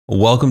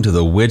Welcome to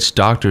the Witch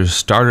Doctor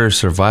Starter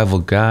Survival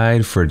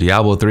Guide for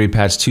Diablo 3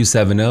 Patch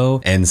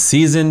 270 and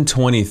Season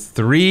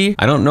 23.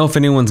 I don't know if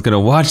anyone's gonna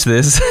watch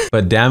this,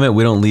 but damn it,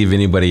 we don't leave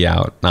anybody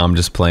out. No, I'm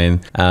just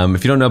playing.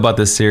 If you don't know about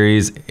this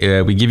series,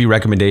 we give you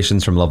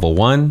recommendations from level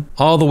 1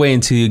 all the way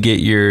until you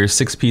get your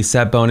 6-piece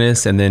set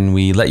bonus, and then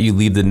we let you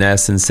leave the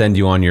nest and send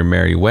you on your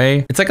merry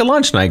way. It's like a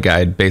launch night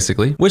guide,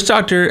 basically. Witch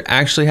Doctor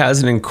actually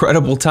has an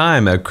incredible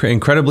time, an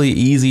incredibly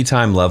easy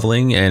time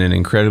leveling, and an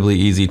incredibly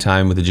easy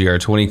time with the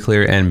GR20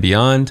 clear and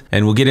beyond.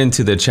 And we'll get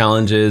into the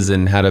challenges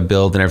and how to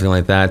build and everything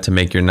like that to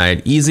make your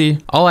night easy.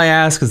 All I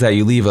ask is that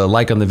you leave a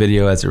like on the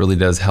video, as it really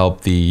does help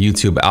the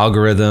YouTube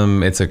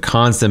algorithm. It's a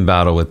constant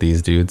battle with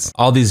these dudes.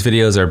 All these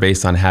videos are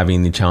based on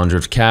having the Challenge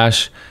Rift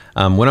cache.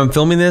 When I'm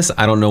filming this,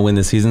 I don't know when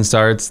the season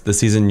starts. The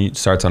season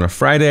starts on a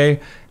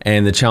Friday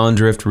and the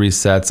Challenge Rift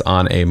resets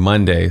on a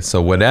Monday.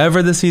 So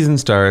whatever the season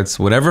starts,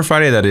 whatever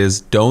Friday that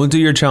is, don't do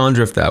your Challenge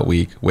Rift that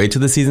week. Wait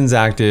till the season's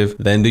active,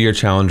 then do your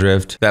Challenge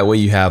Rift. That way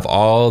you have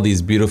all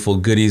these beautiful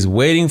goodies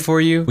waiting for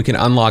you. We can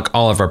unlock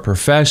all of our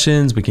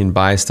professions. We can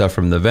buy stuff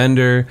from the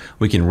vendor.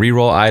 We can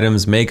reroll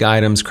items, make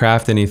items,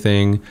 craft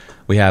anything.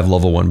 We have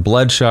level 1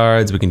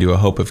 BLUDDSHARDS. We can do a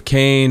Hope of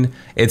Cain.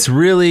 It's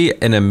really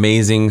an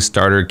amazing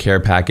starter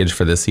care package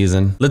for this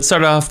season. Let's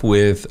start off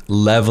with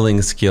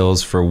leveling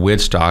skills for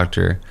Witch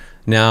Doctor.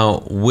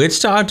 Now, Witch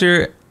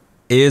Doctor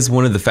is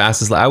one of the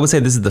fastest, I would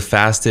say this is the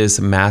fastest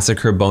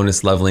massacre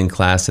bonus leveling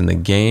class in the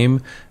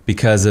game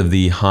because of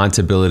the haunt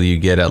ability you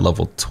get at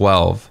level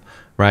 12,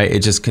 right?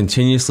 It just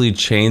continuously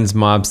chains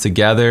mobs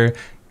together,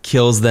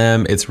 kills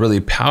them. It's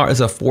really powerful.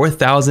 It's a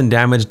 4,000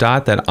 damage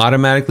dot that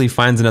automatically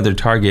finds another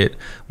target.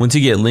 Once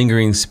you get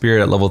Lingering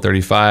Spirit at level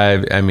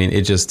 35, I mean,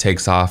 it just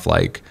takes off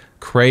like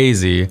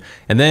crazy.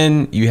 And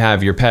then you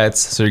have your pets.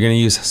 So you're going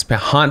to use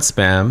haunt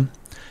spam,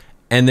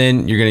 and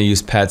then you're going to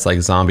use pets like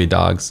zombie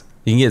dogs.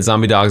 You can get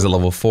zombie dogs at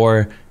level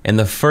 4, and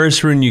the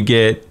first rune you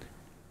get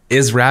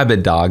is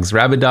Rabid Dogs.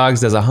 Rabid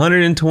Dogs does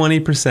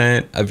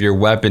 120% of your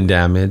weapon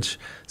damage.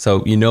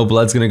 So you know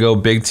Blood's going to go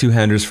big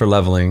two-handers for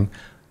leveling.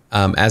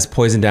 As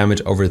poison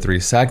damage over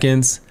 3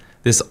 seconds.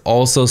 This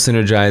also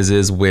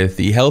synergizes with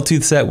the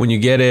Helltooth set when you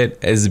get it.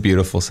 It's a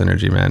beautiful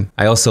synergy, man.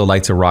 I also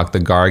like to rock the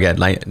Garg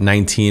at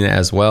 19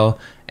 as well.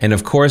 And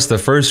of course, the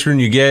first rune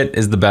you get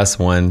is the best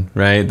one,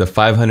 right? The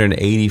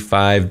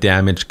 585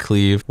 damage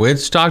cleave.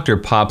 Witch Doctor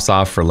pops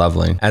off for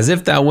leveling. As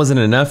if that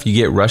wasn't enough, you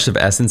get Rush of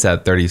Essence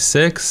at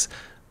 36,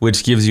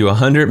 which gives you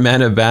 100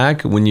 mana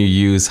back when you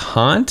use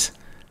Haunt.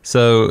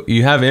 So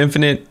you have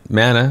infinite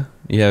mana.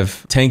 You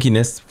have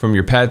tankiness from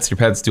your pets. Your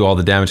pets do all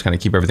the damage, kind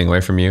of keep everything away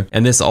from you.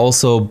 And this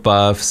also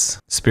buffs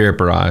Spirit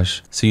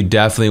Barrage. So you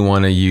definitely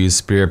want to use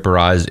Spirit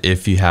Barrage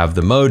if you have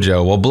the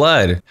mojo. Well,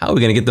 Blood, how are we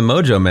going to get the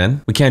mojo,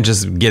 man? We can't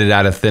just get it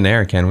out of thin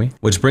air, can we?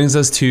 Which brings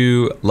us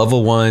to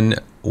level 1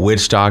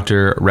 Witch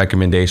Doctor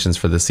recommendations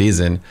for the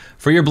season.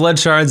 For your blood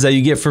shards that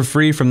you get for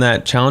free from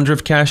that Challenge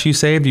Rift cache you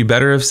saved, you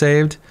better have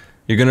saved,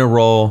 you're going to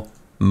roll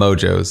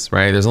mojos,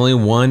 right? There's only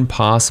one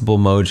possible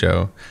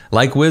mojo.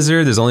 Like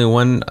Wizard, there's only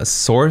one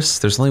source.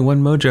 There's only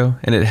one mojo,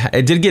 and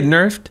it did get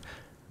nerfed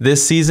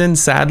this season,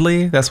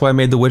 sadly. That's why I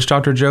made the Witch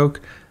Doctor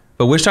joke.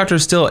 But Witch Doctor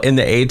is still in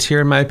the A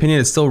tier, in my opinion.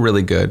 It's still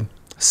really good.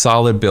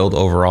 Solid build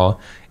overall.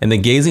 And the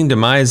Gazing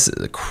Demise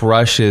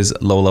crushes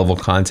low-level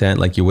content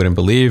like you wouldn't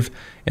believe.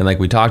 And like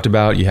we talked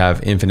about, you have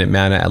infinite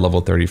mana at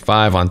level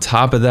 35. On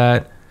top of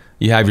that,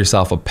 you have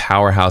yourself a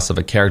powerhouse of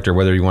a character,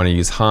 whether you want to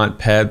use Haunt,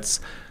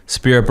 Pets,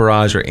 Spirit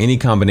Barrage, or any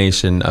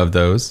combination of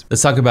those.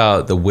 Let's talk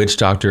about the Witch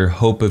Doctor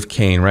Hope of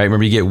Cain, right?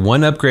 Remember, you get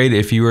one upgrade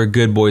if you were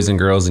good boys and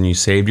girls and you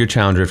saved your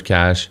Challenge Rift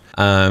cache.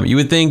 You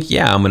would think,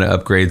 yeah, I'm gonna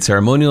upgrade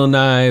Ceremonial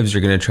Knives. You're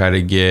gonna try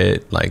to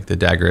get like the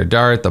Dagger of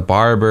Dart, the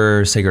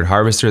Barber, Sacred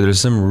Harvester. There's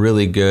some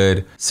really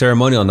good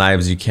Ceremonial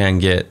Knives you can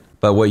get.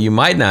 But what you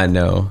might not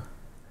know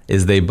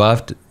is they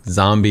buffed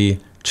Zombie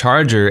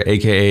Charger,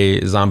 aka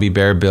Zombie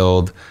Bear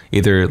build,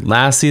 either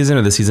last season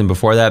or the season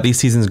before that. These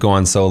seasons go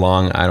on so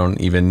long, I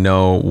don't even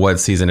know what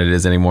season it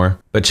is anymore.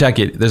 But check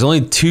it, there's only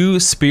 2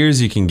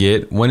 spears you can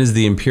get. One is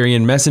the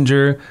Empyrean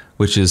Messenger,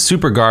 which is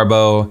super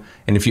garbo,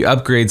 and if you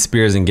upgrade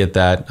spears and get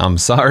that, I'm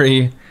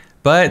sorry.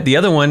 But the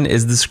other one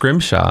is the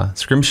Scrimshaw.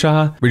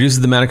 Scrimshaw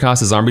reduces the mana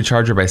cost of Zombie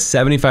Charger by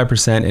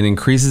 75% and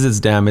increases its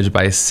damage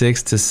by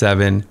 6 to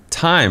 7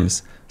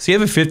 times. So you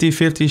have a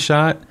 50-50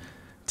 shot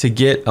to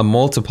get a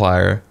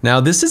multiplier. Now,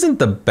 this isn't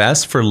the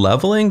best for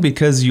leveling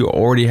because you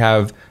already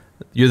have,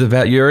 you're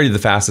already the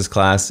fastest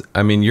class.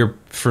 I mean,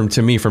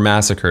 to me, for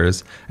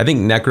massacres, I think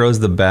Necro's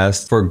the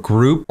best for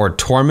group or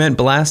torment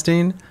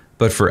blasting,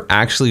 but for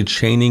actually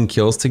chaining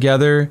kills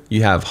together,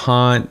 you have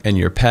Haunt and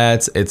your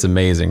pets. It's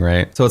amazing,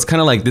 right? So it's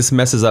kind of like this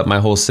messes up my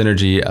whole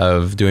synergy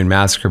of doing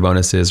massacre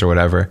bonuses or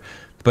whatever.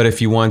 But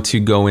if you want to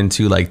go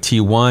into like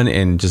T1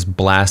 and just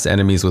blast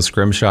enemies with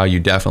Scrimshaw,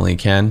 you definitely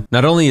can.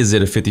 Not only is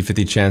it a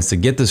 50-50 chance to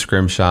get the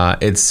Scrimshaw,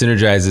 it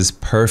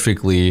synergizes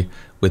perfectly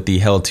with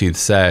the Helltooth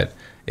set.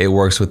 It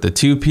works with the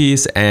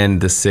 2-piece and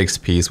the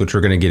 6-piece, which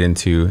we're gonna get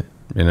into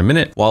in a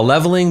minute. While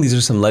leveling, these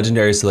are some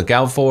legendaries to look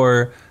out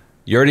for.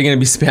 You're already gonna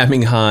be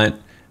spamming Haunt,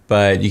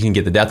 but you can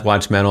get the Death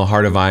Watch Mantle,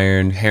 Heart of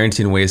Iron,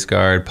 Harrington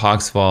Waistguard,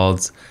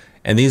 Poxvalds,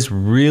 and these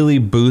really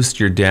boost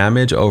your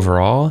damage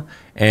overall.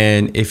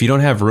 And if you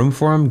don't have room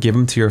for them, give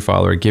them to your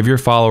follower. Give your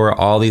follower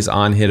all these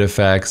on-hit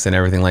effects and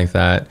everything like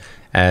that,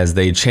 as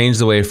they change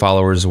the way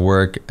followers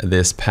work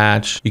this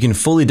patch. You can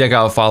fully deck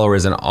out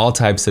followers in all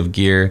types of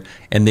gear,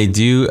 and they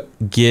do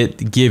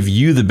give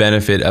you the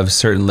benefit of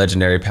certain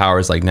legendary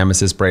powers like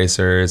Nemesis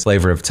Bracers,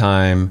 Flavor of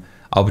Time.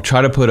 I'll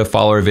try to put a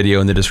follower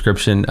video in the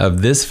description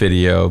of this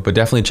video, but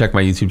definitely check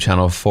my YouTube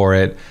channel for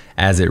it,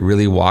 as it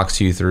really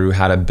walks you through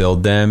how to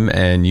build them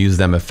and use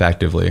them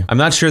effectively. I'm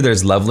not sure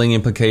there's leveling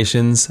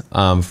implications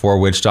for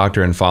Witch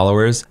Doctor and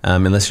followers.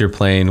 Unless you're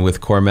playing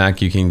with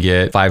Cormac, you can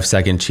get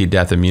 5-second cheat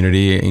death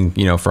immunity,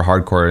 for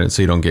hardcore,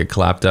 so you don't get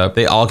clapped up.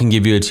 They all can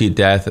give you a cheat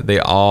death. They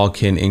all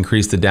can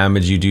increase the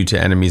damage you do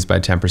to enemies by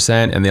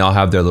 10%, and they all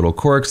have their little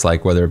quirks,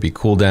 like whether it be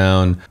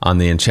cooldown on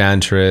the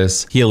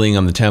Enchantress, healing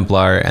on the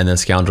Templar, and the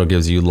Scoundrel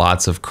gives you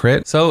lots of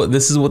crit. So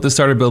this is what the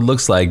starter build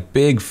looks like.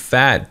 Big,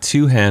 fat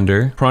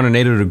two-hander.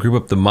 Proninator to group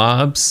up the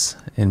mobs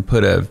and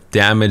put a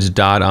damage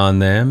dot on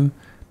them.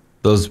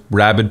 Those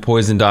rabid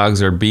poison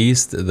dogs are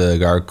beast.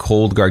 The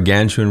cold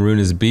gargantuan rune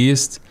is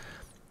beast.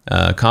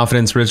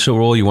 Confidence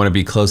ritual, you want to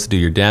be close to do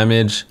your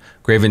damage.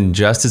 Graven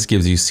Justice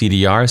gives you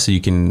CDR, so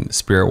you can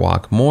spirit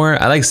walk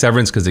more. I like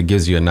Severance because it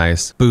gives you a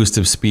nice boost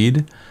of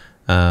speed.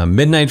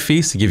 Midnight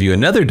Feast to give you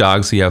another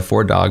dog, so you have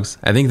 4 dogs.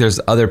 I think there's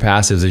other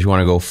passives if you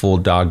want to go full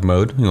dog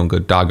mode. You want to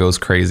go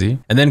doggos crazy.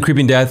 And then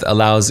Creeping Death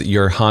allows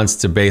your haunts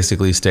to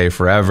basically stay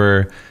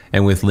forever.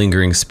 And with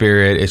Lingering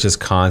Spirit, it's just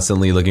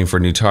constantly looking for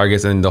new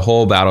targets, and the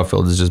whole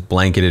battlefield is just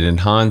blanketed in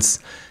haunts.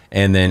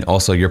 And then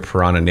also your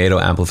Piranha NATO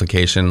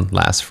amplification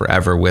lasts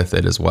forever with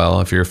it as well,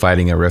 if you're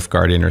fighting a Rift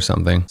Guardian or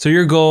something. So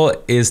your goal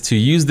is to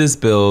use this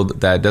build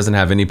that doesn't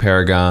have any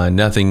Paragon,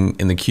 nothing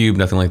in the cube,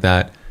 nothing like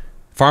that.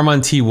 Farm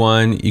on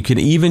T1, you can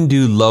even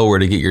do lower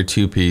to get your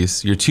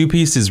 2-piece. Your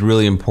 2-piece is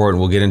really important.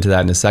 We'll get into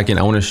that in a second.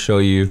 I want to show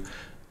you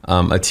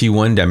a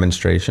T1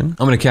 demonstration.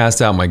 I'm going to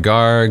cast out my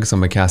Gargs, I'm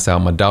going to cast out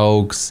my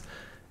dogs,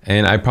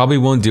 and I probably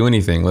won't do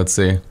anything. Let's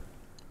see.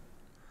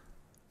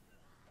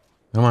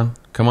 Come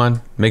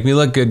on, make me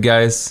look good,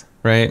 guys,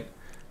 right?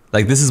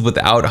 Like, this is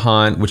without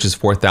Haunt, which is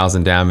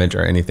 4,000 damage,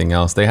 or anything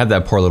else. They had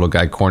that poor little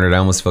guy cornered. I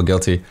almost feel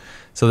guilty.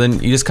 So then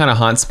you just kind of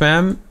Haunt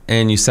spam,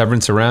 and you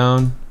Severance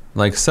around,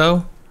 like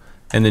so.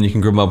 And then you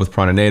can group them up with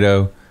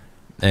Proninato,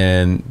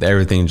 and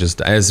everything just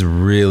is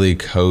really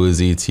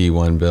cozy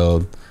T1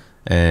 build.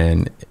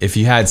 And if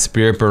you had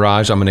Spirit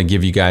Barrage, I'm gonna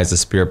give you guys a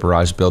Spirit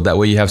Barrage build. That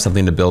way you have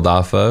something to build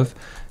off of.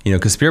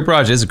 Because Spirit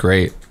Barrage is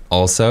great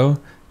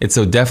also. It's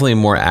definitely a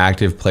more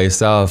active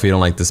playstyle if you don't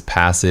like this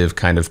passive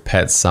kind of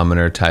pet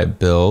summoner type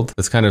build.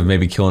 It's kind of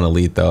maybe kill an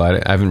elite though.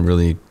 I haven't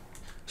really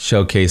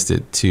showcased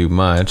it too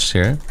much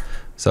here.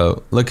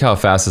 So look how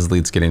fast this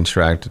elite's getting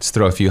tracked. Just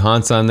throw a few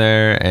haunts on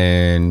there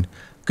and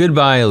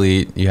goodbye,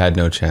 elite. You had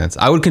no chance.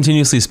 I would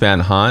continuously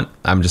spam haunt.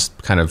 I'm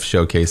just kind of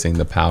showcasing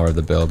the power of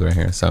the build right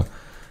here. So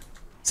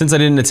since I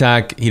didn't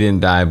attack, he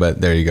didn't die, but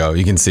there you go.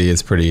 You can see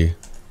it's pretty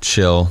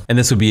chill. And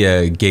this would be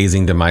a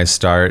Gazing Demise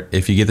start.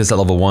 If you get this at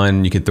level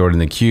 1, you could throw it in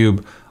the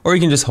cube, or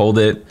you can just hold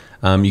it.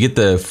 You get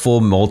the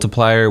full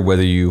multiplier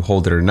whether you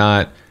hold it or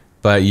not,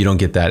 but you don't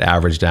get that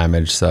average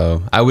damage.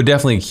 So I would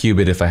definitely cube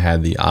it if I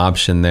had the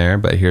option there.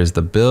 But here's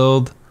the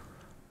build.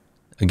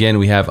 Again,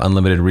 we have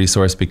unlimited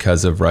resource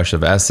because of Rush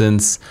of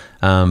Essence,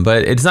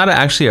 but it's not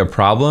actually a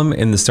problem.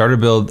 In the starter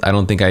build, I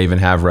don't think I even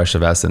have Rush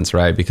of Essence,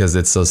 right? Because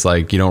it's just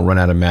like you don't run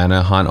out of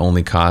mana. Haunt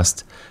only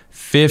cost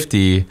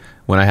 50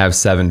 when I have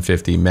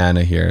 750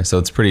 mana here, so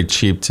it's pretty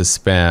cheap to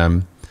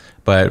spam.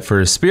 But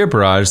for Spirit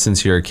Barrage,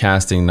 since you're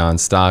casting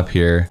non-stop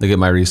here, look at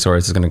my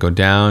resource is going to go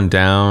down,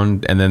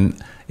 down, and then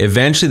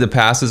eventually the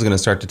passive is going to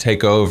start to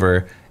take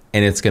over,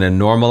 and it's going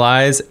to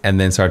normalize and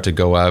then start to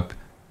go up.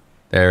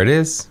 There it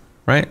is,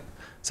 right?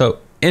 So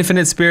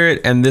Infinite Spirit,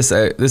 and this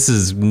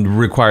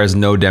requires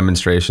no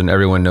demonstration.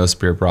 Everyone knows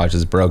Spirit Barrage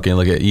is broken.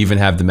 Look at, you even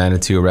have the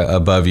Manitou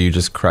above you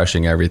just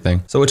crushing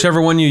everything. So whichever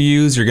one you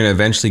use, you're gonna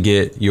eventually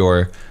get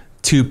your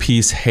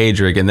 2-piece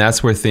HAEDRIG, and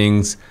that's where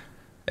things,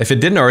 if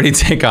it didn't already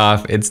take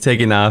off, it's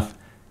taking off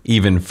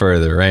even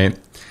further, right?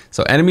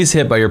 So enemies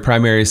hit by your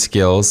primary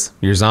skills,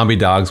 your zombie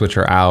dogs, which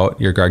are out,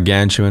 your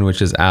Gargantuan,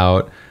 which is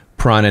out,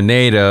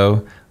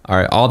 Proninato, all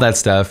right, all that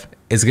stuff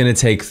is gonna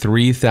take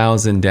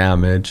 3,000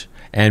 damage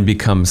and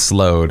become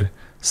slowed.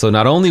 So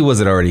not only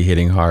was it already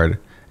hitting hard,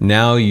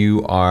 now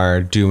you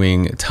are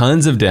doing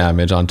tons of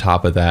damage on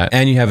top of that,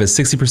 and you have a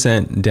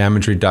 60%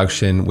 damage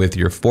reduction with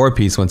your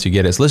 4-piece once you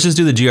get it. So let's just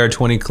do the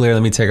GR20 clear.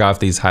 Let me take off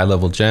these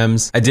high-level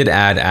gems. I did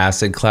add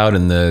Acid Cloud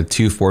in the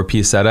 2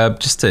 4-piece setup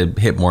just to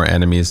hit more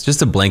enemies, just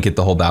to blanket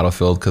the whole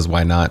battlefield, because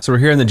why not? So we're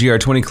here in the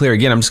GR20 clear.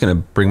 Again, I'm just gonna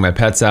bring my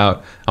pets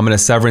out. I'm gonna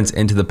Severance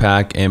into the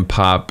pack and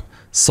pop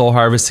Soul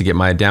Harvest to get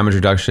my damage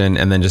reduction,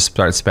 and then just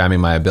start spamming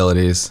my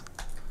abilities.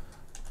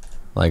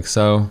 Like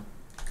so.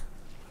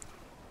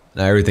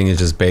 Now everything is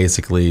just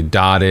basically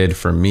dotted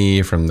for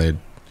me, from the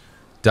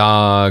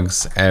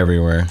dogs,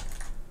 everywhere.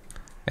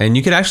 And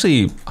you could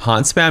actually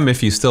haunt spam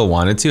if you still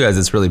wanted to, as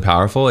it's really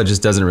powerful. It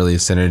just doesn't really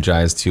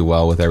synergize too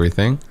well with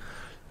everything,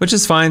 which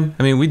is fine.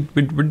 I mean,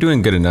 we're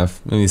doing good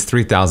enough. I mean, it's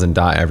 3,000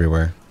 dot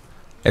everywhere.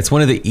 It's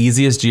one of the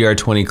easiest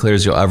GR20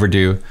 clears you'll ever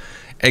do.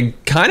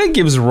 It kind of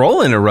gives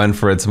Roland a run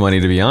for its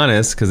money, to be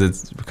honest, because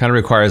it kind of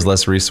requires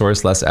less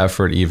resource, less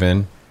effort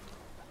even.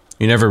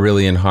 You're never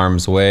really in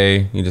harm's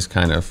way. You just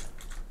kind of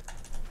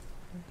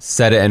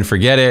set it and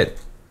forget it,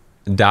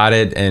 dot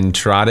it and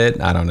trot it.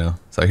 I don't know.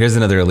 So here's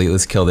another elite.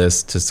 Let's kill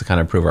this just to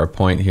kind of prove our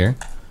point here.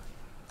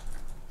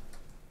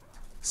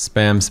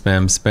 Spam,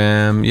 spam,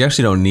 spam. You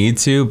actually don't need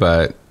to,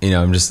 but you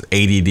know, I'm just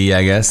ADD,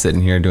 I guess,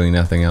 sitting here doing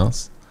nothing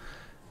else.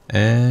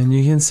 And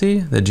you can see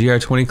the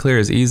GR20 clear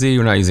is easy.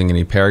 We're not using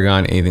any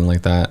Paragon, anything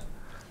like that.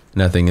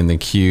 Nothing in the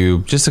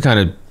cube. Just a kind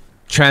of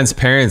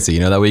transparency, you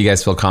know, that way you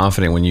guys feel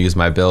confident when you use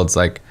my builds.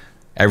 Like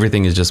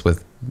everything is just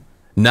with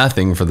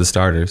nothing for the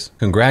starters.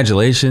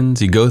 Congratulations,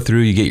 you go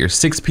through, you get your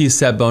 6-piece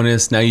set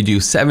bonus. Now you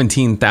do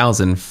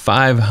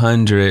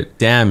 17,500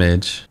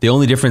 damage. The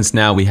only difference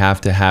now, we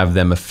have to have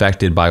them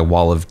affected by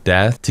Wall of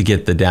Death to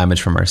get the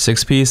damage from our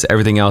 6-piece.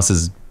 Everything else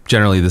is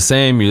generally the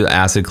same. You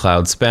acid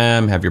cloud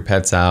spam, have your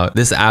pets out.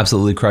 This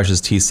absolutely crushes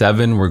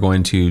T7. We're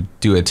going to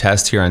do a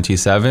test here on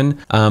T7,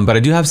 but I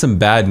do have some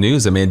bad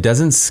news. I mean, it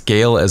doesn't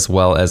scale as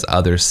well as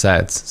other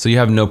sets, so you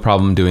have no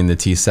problem doing the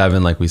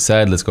T7 like we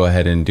said. Let's go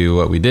ahead and do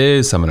what we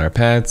did, summon our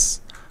pets,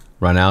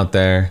 run out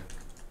there.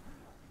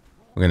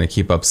 We're gonna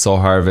keep up Soul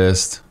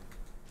Harvest,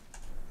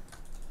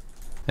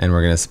 and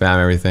we're gonna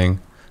spam everything.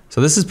 So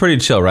this is pretty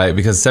chill, right?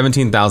 Because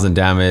 17,000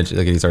 damage,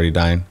 look, he's already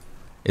dying,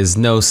 is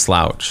no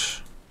slouch.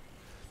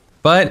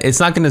 But it's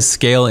not going to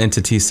scale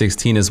into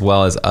T16 as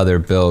well as other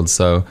builds.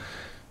 So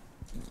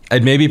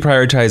I'd maybe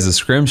prioritize the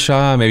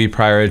Scrimshaw, maybe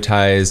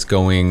prioritize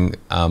going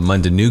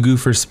Mundanugu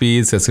for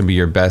speeds. That's going to be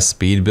your best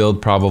speed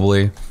build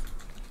probably.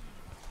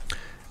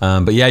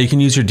 But yeah, you can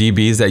use your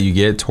DBs that you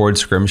get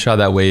towards Scrimshaw.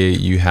 That way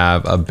you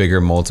have a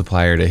bigger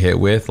multiplier to hit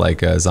with,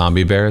 like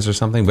zombie bears or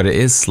something. But it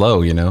is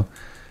slow, you know.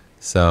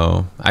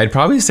 So I'd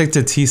probably stick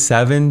to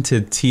T7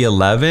 to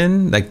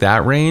T11, like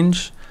that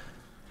range.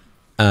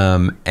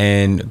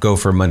 And go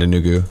for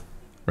Mundanugu,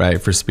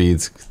 right, for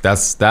speeds.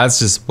 That's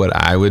just what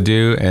I would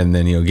do. And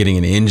then, you know, getting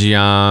an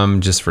Ingiam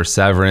just for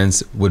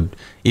Severance would,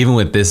 even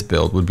with this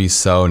build, would be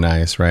so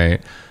nice,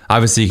 right?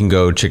 Obviously, you can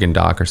go Chicken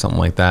Dock or something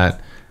like that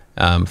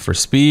for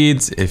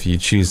speeds if you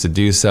choose to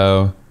do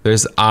so.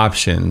 There's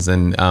options,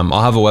 and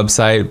I'll have a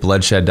website,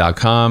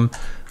 bloodshed.com,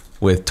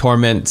 with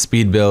Torment,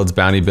 speed builds,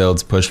 bounty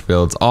builds, push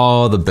builds,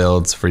 all the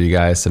builds for you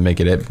guys to make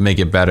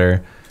it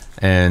better.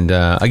 And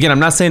again, I'm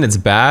not saying it's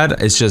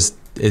bad. It's just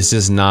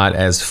not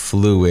as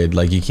fluid.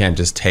 Like you can't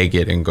just take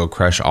it and go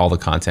crush all the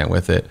content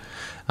with it.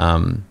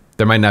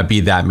 There might not be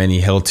that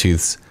many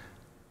Helltooths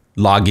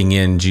logging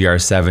in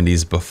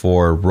GR70s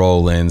before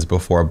Rolands,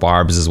 before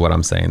Barbs is what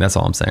I'm saying. That's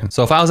all I'm saying.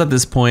 So if I was at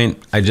this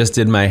point, I just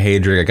did my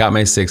HAEDRIG, I got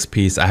my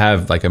 6-piece, I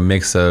have like a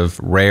mix of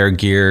rare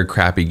gear,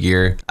 crappy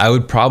gear. I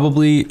would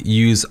probably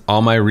use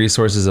all my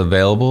resources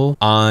available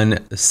on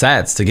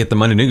sets to get the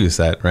Mundanugu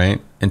set,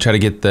 right? And try to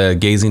get the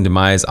Gazing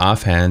Demise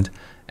offhand.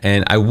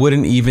 And I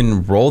wouldn't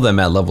even roll them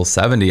at level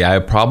 70. I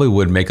probably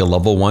would make a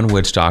level 1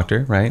 Witch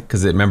Doctor, right?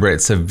 Because remember,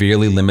 it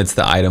severely limits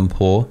the item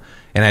pool.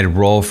 And I'd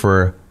roll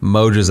for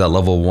Mojas at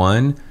level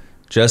 1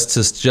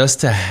 just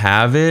to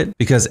have it,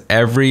 because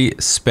every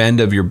spend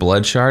of your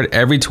blood shard,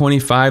 every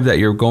 25 that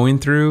you're going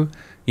through,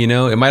 you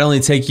know, it might only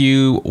take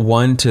you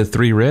 1 to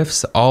 3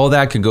 rifts. All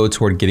that could go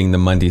toward getting the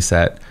Mundi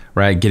set,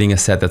 right? Getting a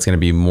set that's going to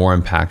be more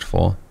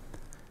impactful.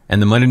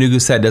 And the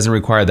Mundanugu set doesn't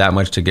require that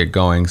much to get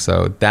going.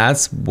 So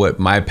that's what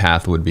my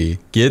path would be.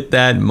 Get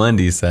that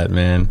Mundi set,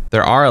 man.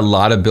 There are a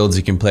lot of builds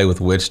you can play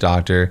with Witch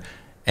Doctor,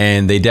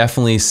 and they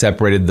definitely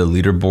separated the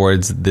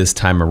leaderboards this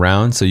time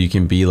around. So you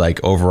can be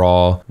like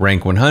overall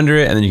rank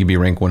 100, and then you can be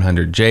rank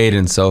 100 Jade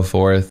and so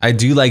forth. I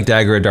do like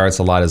Dagger of Darts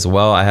a lot as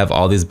well. I have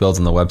all these builds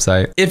on the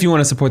website. If you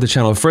want to support the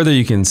channel further,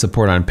 you can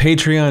support on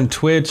Patreon,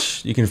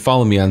 Twitch. You can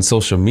follow me on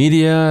social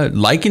media.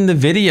 Liking the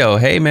video.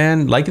 Hey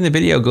man, liking the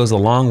video goes a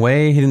long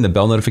way. Hitting the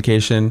bell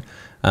notification.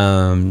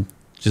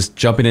 Just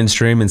jumping in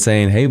stream and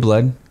saying, hey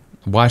Blood,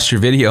 watched your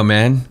video,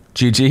 man.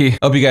 GG.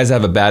 Hope you guys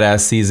have a badass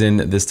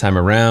season this time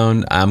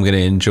around. I'm gonna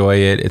enjoy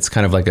it. It's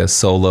kind of like a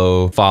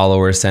solo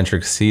follower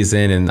centric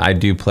season, and I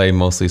do play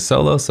mostly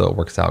solo, so it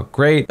works out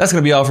great. That's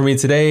gonna be all for me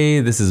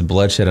today. This is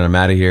Bloodshed, and I'm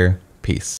out of here. Peace.